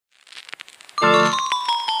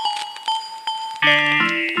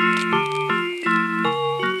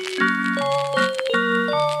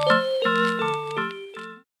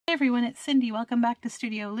Hey everyone, it's Cindy. Welcome back to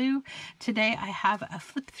Studio Lou. Today I have a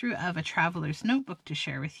flip through of a traveler's notebook to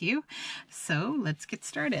share with you. So let's get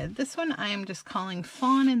started. This one I am just calling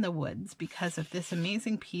Fawn in the Woods because of this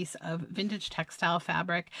amazing piece of vintage textile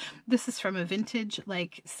fabric. This is from a vintage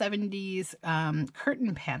like 70s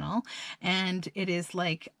curtain panel, and it is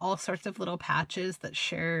like all sorts of little patches that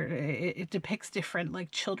share, it depicts different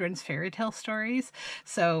like children's fairy tale stories.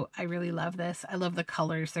 So I really love this. I love the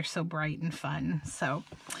colors. They're so bright and fun. So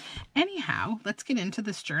anyhow, let's get into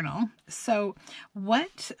this journal. So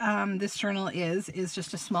what this journal is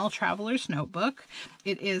just a small traveler's notebook.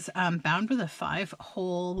 It is bound with a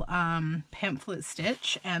 5-hole pamphlet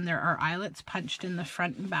stitch, and there are eyelets punched in the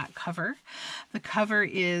front and back cover. The cover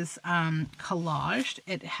is collaged.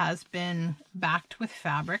 It has been backed with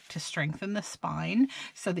fabric to strengthen the spine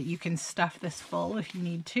so that you can stuff this full if you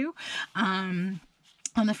need to.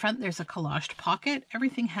 On the front, there's a collaged pocket.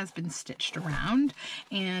 Everything has been stitched around,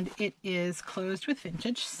 and it is closed with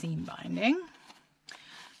vintage seam binding.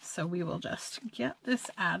 So we will just get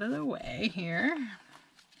this out of the way here.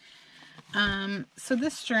 So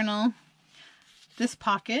this journal, this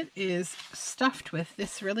pocket is stuffed with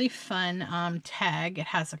this really fun tag. It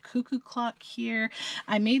has a cuckoo clock here.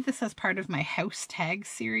 I made this as part of my house tag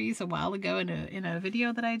series a while ago in a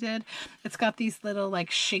video that I did. It's got these little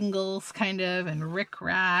like shingles kind of, and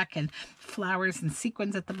rickrack and flowers and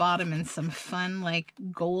sequins at the bottom, and some fun like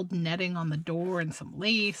gold netting on the door and some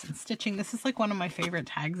lace and stitching. This is like one of my favorite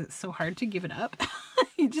tags. It's so hard to give it up.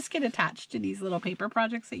 You just get attached to these little paper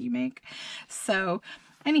projects that you make. So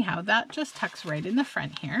anyhow, that just tucks right in the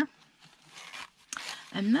front here.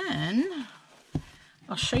 And then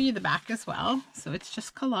I'll show you the back as well. So it's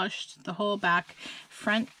just collaged. The whole back,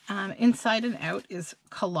 front, inside and out is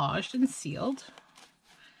collaged and sealed.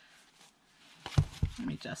 Let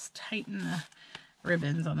me just tighten the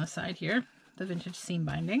ribbons on the side here, the vintage seam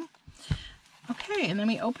binding. Okay, and then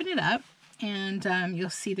we open it up, and you'll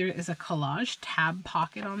see there is a collage tab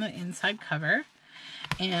pocket on the inside cover,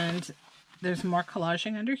 and there's more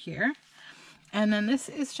collaging under here. And then this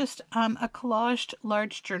is just a collaged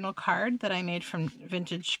large journal card that I made from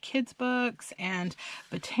vintage kids books and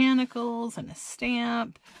botanicals and a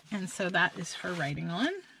stamp. And so that is for writing on.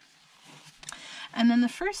 And then the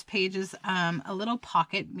first page is a little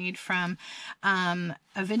pocket made from a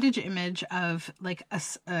vintage image of like a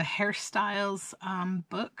hairstyles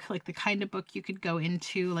book, like the kind of book you could go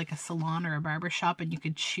into like a salon or a barber shop and you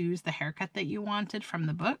could choose the haircut that you wanted from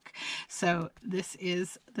the book. So this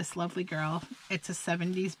is this lovely girl. It's a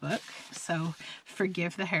 70s book, so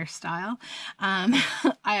forgive the hairstyle. I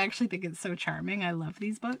actually think it's so charming. I love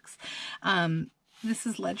these books. This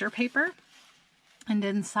is ledger paper. And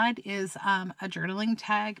inside is a journaling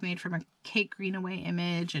tag made from a Kate Greenaway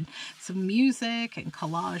image, and some music and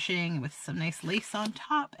collaging with some nice lace on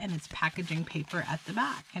top, and it's packaging paper at the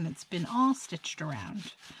back, and it's been all stitched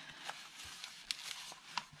around.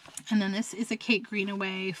 And then this is a Kate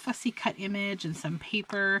Greenaway fussy cut image and some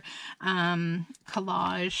paper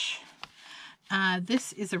collage.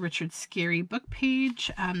 This is a Richard Scarry book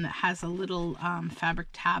page that has a little fabric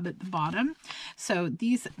tab at the bottom. So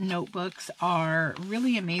these notebooks are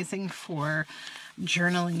really amazing for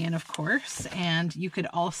journaling in, of course, and you could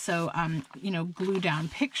also you know, glue down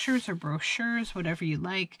pictures or brochures, whatever you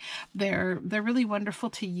like. They're really wonderful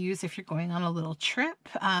to use if you're going on a little trip,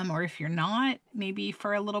 or if you're not, maybe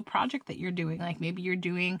for a little project that you're doing, like maybe you're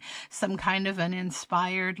doing some kind of an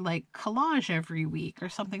inspired like collage every week or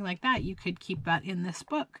something like that. You could keep that in this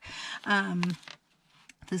book.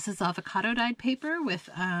 This is avocado dyed paper with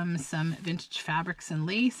some vintage fabrics and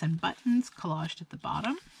lace and buttons collaged at the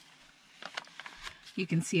bottom. You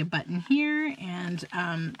can see a button here, and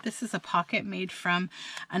this is a pocket made from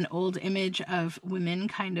an old image of women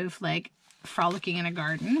kind of like frolicking in a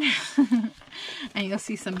garden. And you'll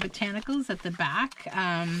see some botanicals at the back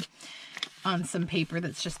on some paper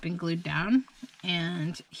that's just been glued down.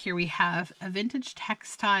 And here we have a vintage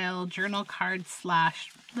textile journal card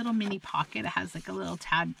slash little mini pocket. It has like a little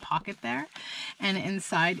tab pocket there, and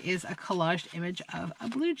inside is a collaged image of a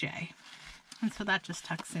blue jay. And so that just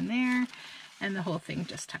tucks in there, and the whole thing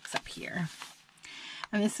just tucks up here.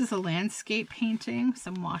 And this is a landscape painting,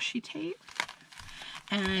 some washi tape.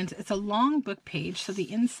 And it's a long book page, so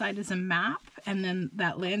the inside is a map, and then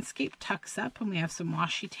that landscape tucks up, and we have some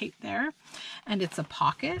washi tape there. And it's a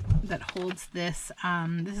pocket that holds this.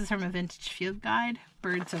 This is from a vintage field guide,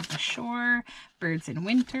 Birds of the Shore, Birds in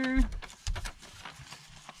Winter.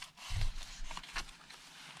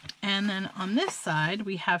 And then on this side,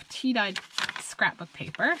 we have tea-dyed scrapbook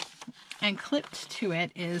paper, and clipped to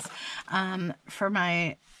it is, for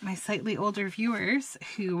my slightly older viewers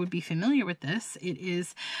who would be familiar with this, it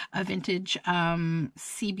is a vintage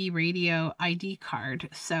CB radio ID card.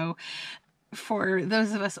 So for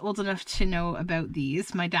those of us old enough to know about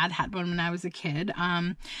these, my dad had one when I was a kid.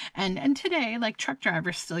 And today, like, truck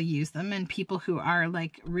drivers still use them, and people who are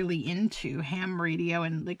like really into ham radio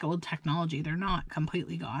and like old technology, they're not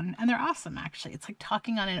completely gone, and they're awesome actually. It's like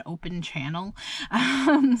talking on an open channel.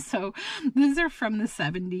 So these are from the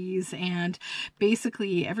 70s, and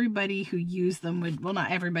basically everybody who used them would, well,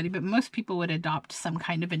 not everybody, but most people would adopt some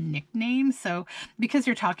kind of a nickname. So because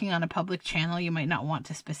you're talking on a public channel, you might not want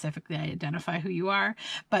to specifically identify who you are,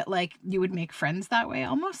 but like you would make friends that way,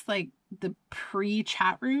 almost like the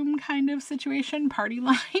pre-chat room kind of situation, party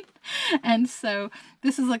line. And so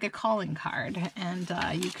this is like a calling card, and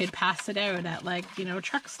you could pass it out at, like, you know,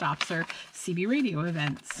 truck stops or CB radio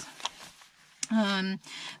events.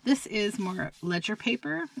 This is more ledger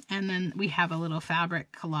paper, and then we have a little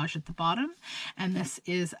fabric collage at the bottom, and this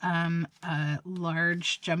is a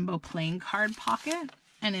large jumbo playing card pocket.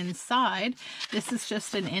 And inside, this is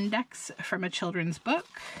just an index from a children's book,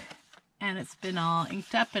 and it's been all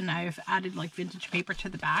inked up, and I've added like vintage paper to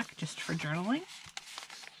the back just for journaling.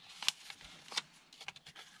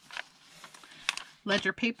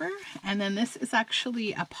 Ledger paper, and then this is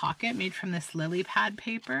actually a pocket made from this lily pad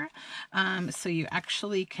paper, so you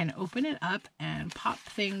actually can open it up and pop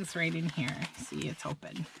things right in here. See, it's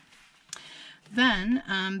open. Then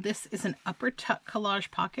this is an upper tuck collage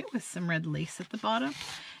pocket with some red lace at the bottom,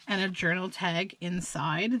 and a journal tag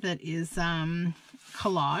inside that is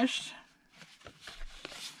collaged.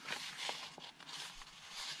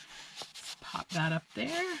 Let's pop that up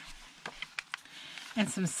there. And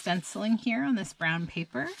some stenciling here on this brown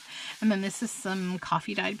paper. And then this is some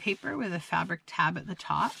coffee dyed paper with a fabric tab at the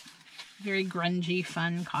top. Very grungy,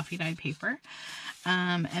 fun coffee dyed paper.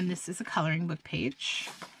 And this is a coloring book page.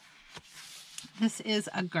 This is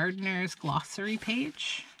a gardener's glossary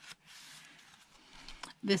page.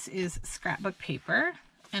 This is scrapbook paper.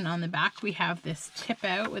 And on the back we have this tip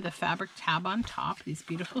out with a fabric tab on top, these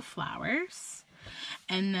beautiful flowers.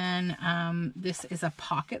 And then this is a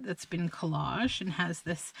pocket that's been collaged and has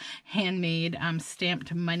this handmade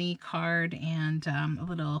stamped money card, and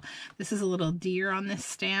this is a little deer on this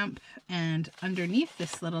stamp. And underneath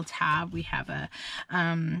this little tab we have a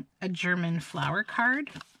German flower card.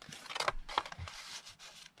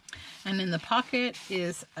 And in the pocket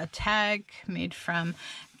is a tag made from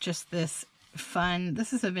just this fun,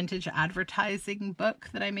 this is a vintage advertising book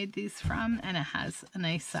that I made these from, and it has a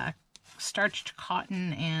nice starched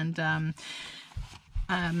cotton and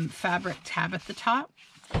fabric tab at the top.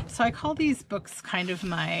 So I call these books kind of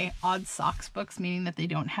my odd socks books, meaning that they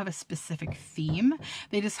don't have a specific theme.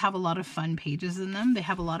 They just have a lot of fun pages in them. They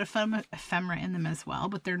have a lot of fun ephemera in them as well,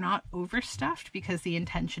 but they're not overstuffed because the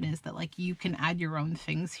intention is that, like, you can add your own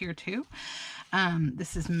things here too.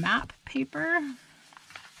 This is map paper.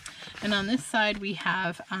 And on this side we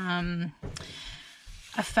have a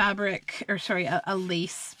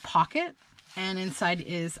lace pocket, and inside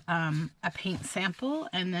is a paint sample,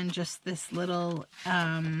 and then just this little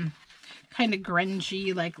kind of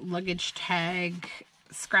grungy, like, luggage tag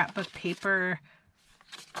scrapbook paper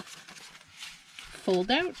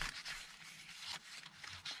fold out,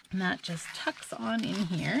 and that just tucks on in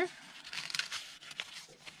here.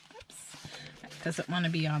 Doesn't want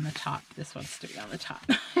to be on the top. This wants to be on the top.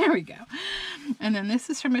 There we go. And then this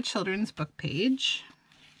is from a children's book page.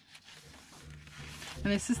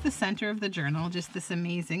 And this is the center of the journal, just this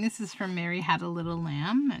amazing, this is from Mary Had a Little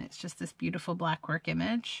Lamb, and it's just this beautiful black work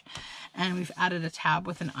image. And we've added a tab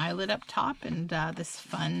with an eyelet up top and this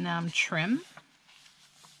fun trim.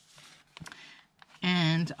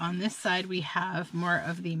 And on this side we have more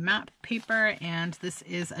of the map paper, and this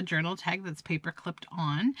is a journal tag that's paper clipped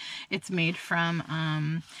on. It's made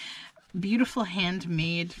from beautiful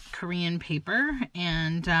handmade Korean paper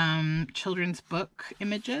and children's book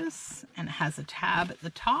images, and it has a tab at the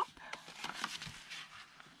top.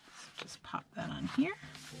 So just pop that on here.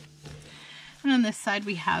 And on this side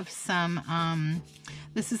we have some,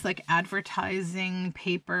 this is like advertising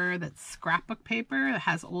paper that's scrapbook paper that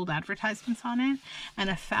has old advertisements on it, and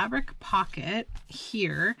a fabric pocket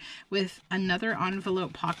here with another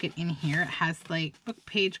envelope pocket in here. It has like book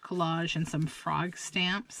page collage and some frog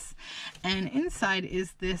stamps, and inside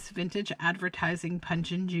is this vintage advertising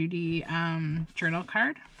Punch and Judy journal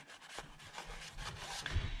card.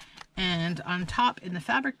 And on top in the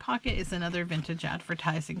fabric pocket is another vintage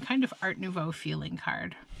advertising, kind of Art Nouveau feeling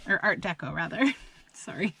card, or Art Deco rather.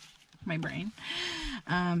 Sorry. my brain.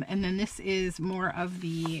 And then this is more of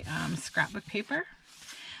the scrapbook paper.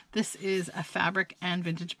 This is a fabric and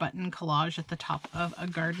vintage button collage at the top of a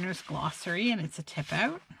gardener's glossary, and it's a tip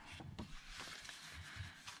out.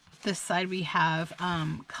 This side we have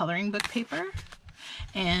coloring book paper,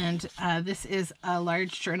 and this is a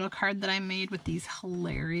large journal card that I made with these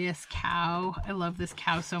hilarious cow. I love this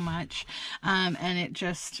cow so much, and it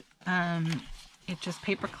just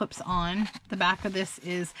paper clips on. The back of this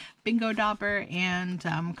is bingo dauber and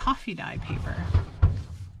coffee dye paper.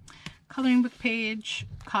 Coloring book page,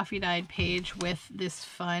 coffee dyed page with this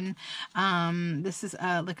fun, this is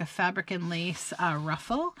like a fabric and lace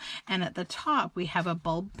ruffle, and at the top we have a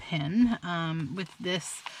bulb pin with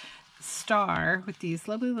this star with these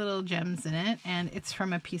lovely little gems in it, and it's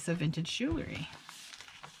from a piece of vintage jewelry.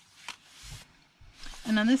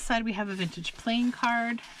 And on this side we have a vintage playing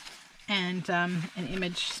card and an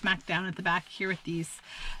image smack down at the back here with these,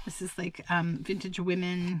 this is like vintage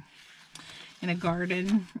women in a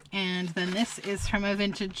garden. And then this is from a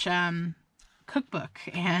vintage cookbook,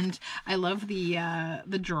 and I love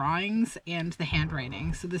the drawings and the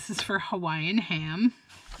handwriting. So this is for Hawaiian ham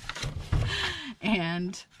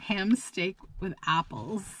and ham steak with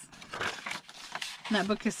apples. And that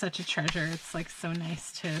book is such a treasure. It's like so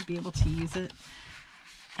nice to be able to use it.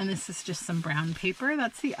 And this is just some brown paper.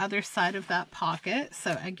 That's the other side of that pocket.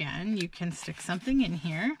 So again, you can stick something in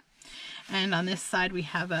here. And on this side we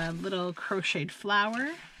have a little crocheted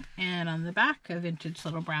flower, and on the back a vintage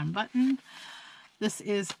little brown button. This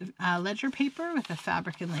is ledger paper with a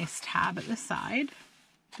fabric and lace tab at the side.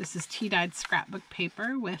 This is tea-dyed scrapbook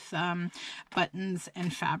paper with buttons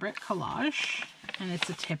and fabric collage, and it's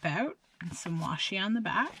a tip out and some washi on the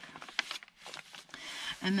back.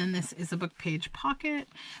 And then this is a book page pocket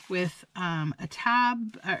with a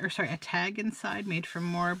tag inside made from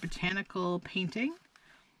more botanical painting.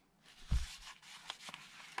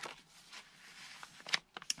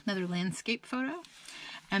 Another landscape photo.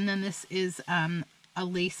 And then this is a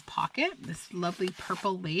lace pocket, this lovely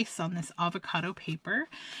purple lace on this avocado paper,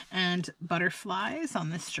 and butterflies on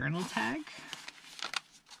this journal tag.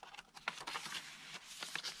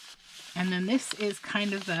 And then this is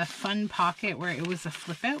kind of a fun pocket where it was a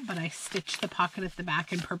flip out, but I stitched the pocket at the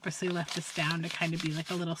back and purposely left this down to kind of be like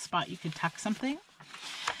a little spot you could tuck something.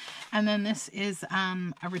 And then this is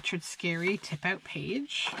a Richard Scarry tip out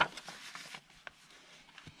page.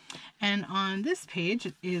 And on this page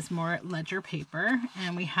it is more ledger paper,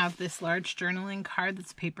 and we have this large journaling card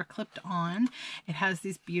that's paper clipped on. It has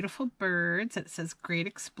these beautiful birds. It says Great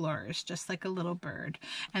Explorers, just like a little bird.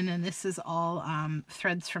 And then this is all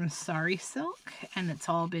threads from sari silk, and it's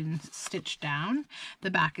all been stitched down. The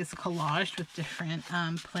back is collaged with different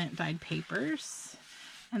plant dyed papers,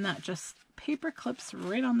 and that just paper clips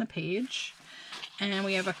right on the page. And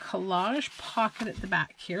we have a collage pocket at the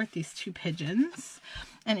back here with these two pigeons.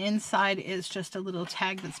 And inside is just a little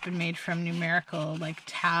tag that's been made from numerical, like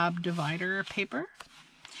tab divider paper.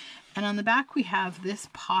 And on the back we have this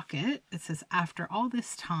pocket. It says After All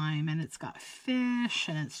This Time, and it's got fish,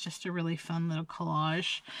 and it's just a really fun little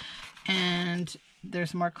collage. And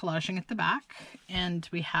there's more collaging at the back. And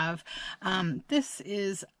we have, this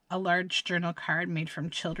is a large journal card made from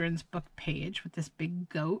children's book page with this big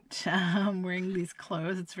goat wearing these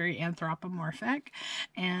clothes. It's very anthropomorphic,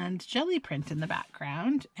 and jelly print in the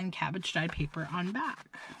background, and cabbage dyed paper on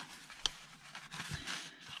back.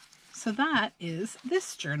 So that is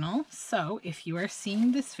this journal. So if you are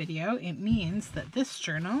seeing this video, it means that this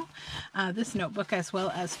journal, this notebook, as well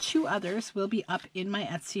as two others, will be up in my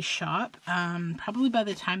Etsy shop probably by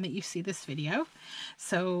the time that you see this video.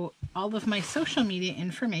 So all of my social media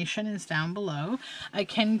information is down below. I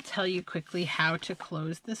can tell you quickly how to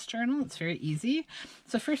close this journal. It's very easy.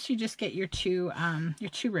 So first you just get your two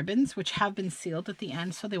ribbons, which have been sealed at the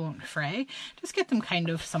end so they won't fray. Just get them kind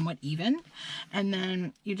of somewhat even, and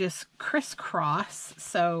then you just crisscross,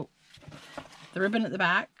 so the ribbon at the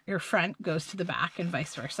back, your front, goes to the back and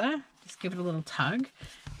vice versa. Just give it a little tug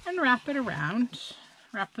and wrap it around,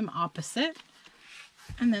 wrap them opposite,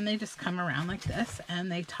 and then they just come around like this and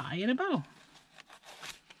they tie in a bow.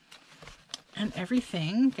 And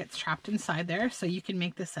everything gets trapped inside there, so you can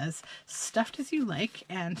make this as stuffed as you like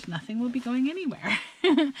and nothing will be going anywhere.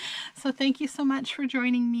 So thank you so much for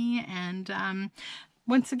joining me, and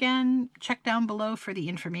once again, check down below for the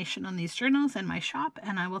information on these journals and my shop,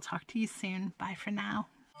 and I will talk to you soon. Bye for now.